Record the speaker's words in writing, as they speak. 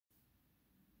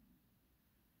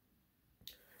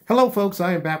Hello, folks.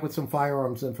 I am back with some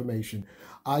firearms information.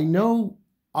 I know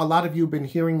a lot of you have been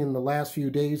hearing in the last few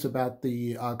days about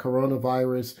the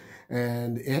coronavirus,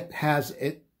 and it has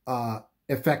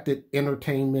affected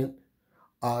entertainment.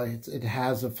 It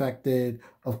has affected,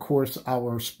 of course,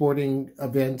 our sporting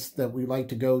events that we like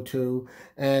to go to,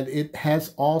 and it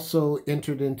has also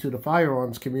entered into the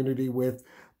firearms community with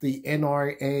the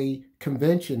NRA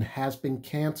Convention has been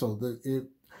canceled. The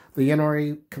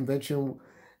NRA Convention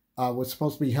was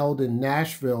supposed to be held in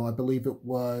Nashville. I believe it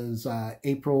was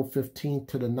April 15th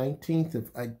to the 19th.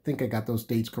 If I think I got those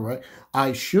dates correct.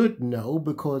 I should know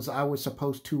because I was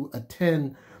supposed to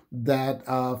attend that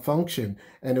function,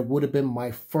 and it would have been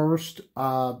my first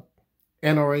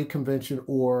NRA convention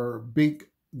or big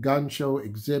gun show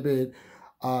exhibit,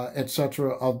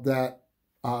 etc. of that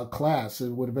class. It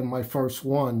would have been my first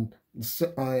one.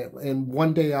 And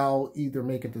one day I'll either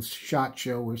make it the SHOT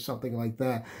Show or something like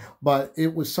that. But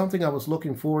it was something I was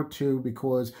looking forward to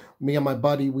because me and my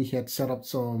buddy, we had set up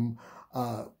some,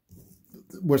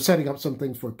 we're setting up some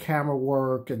things for camera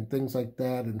work and things like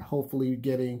that, and hopefully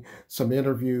getting some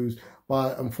interviews.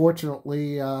 But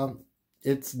unfortunately,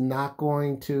 it's not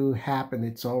going to happen.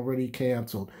 It's already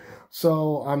canceled.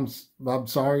 So I'm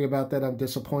sorry about that. I'm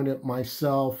disappointed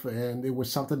myself, and it was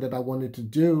something that I wanted to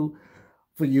do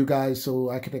for you guys so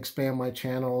I can expand my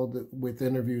channel with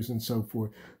interviews and so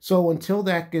forth. So until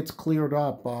that gets cleared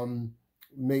up,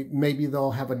 maybe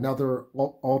they'll have another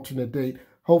alternate date.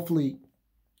 Hopefully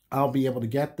I'll be able to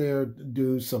get there,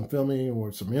 do some filming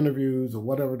or some interviews or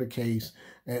whatever the case,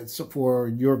 and so for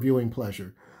your viewing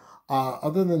pleasure.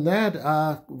 Other than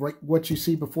that, what you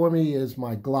see before me is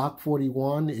my Glock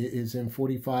 41. It is in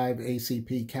 45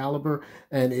 ACP caliber,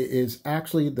 and it is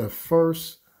actually the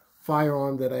first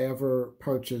firearm that I ever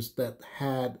purchased that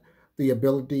had the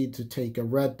ability to take a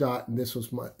red dot, and this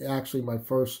was actually my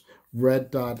first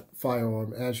red dot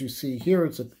firearm. As you see here,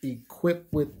 it's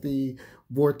equipped with the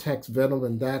Vortex Venom,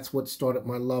 and that's what started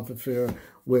my love affair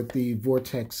with the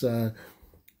Vortex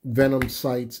Venom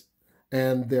sights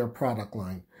and their product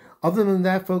line. Other than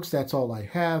that, folks, that's all I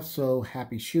have. So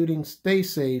happy shooting, stay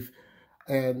safe,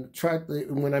 and try.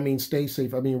 When I mean stay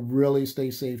safe, I mean really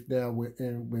stay safe now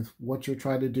with what you're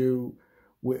trying to do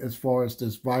as far as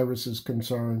this virus is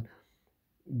concerned.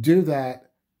 Do that,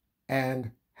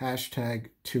 and hashtag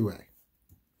 2A.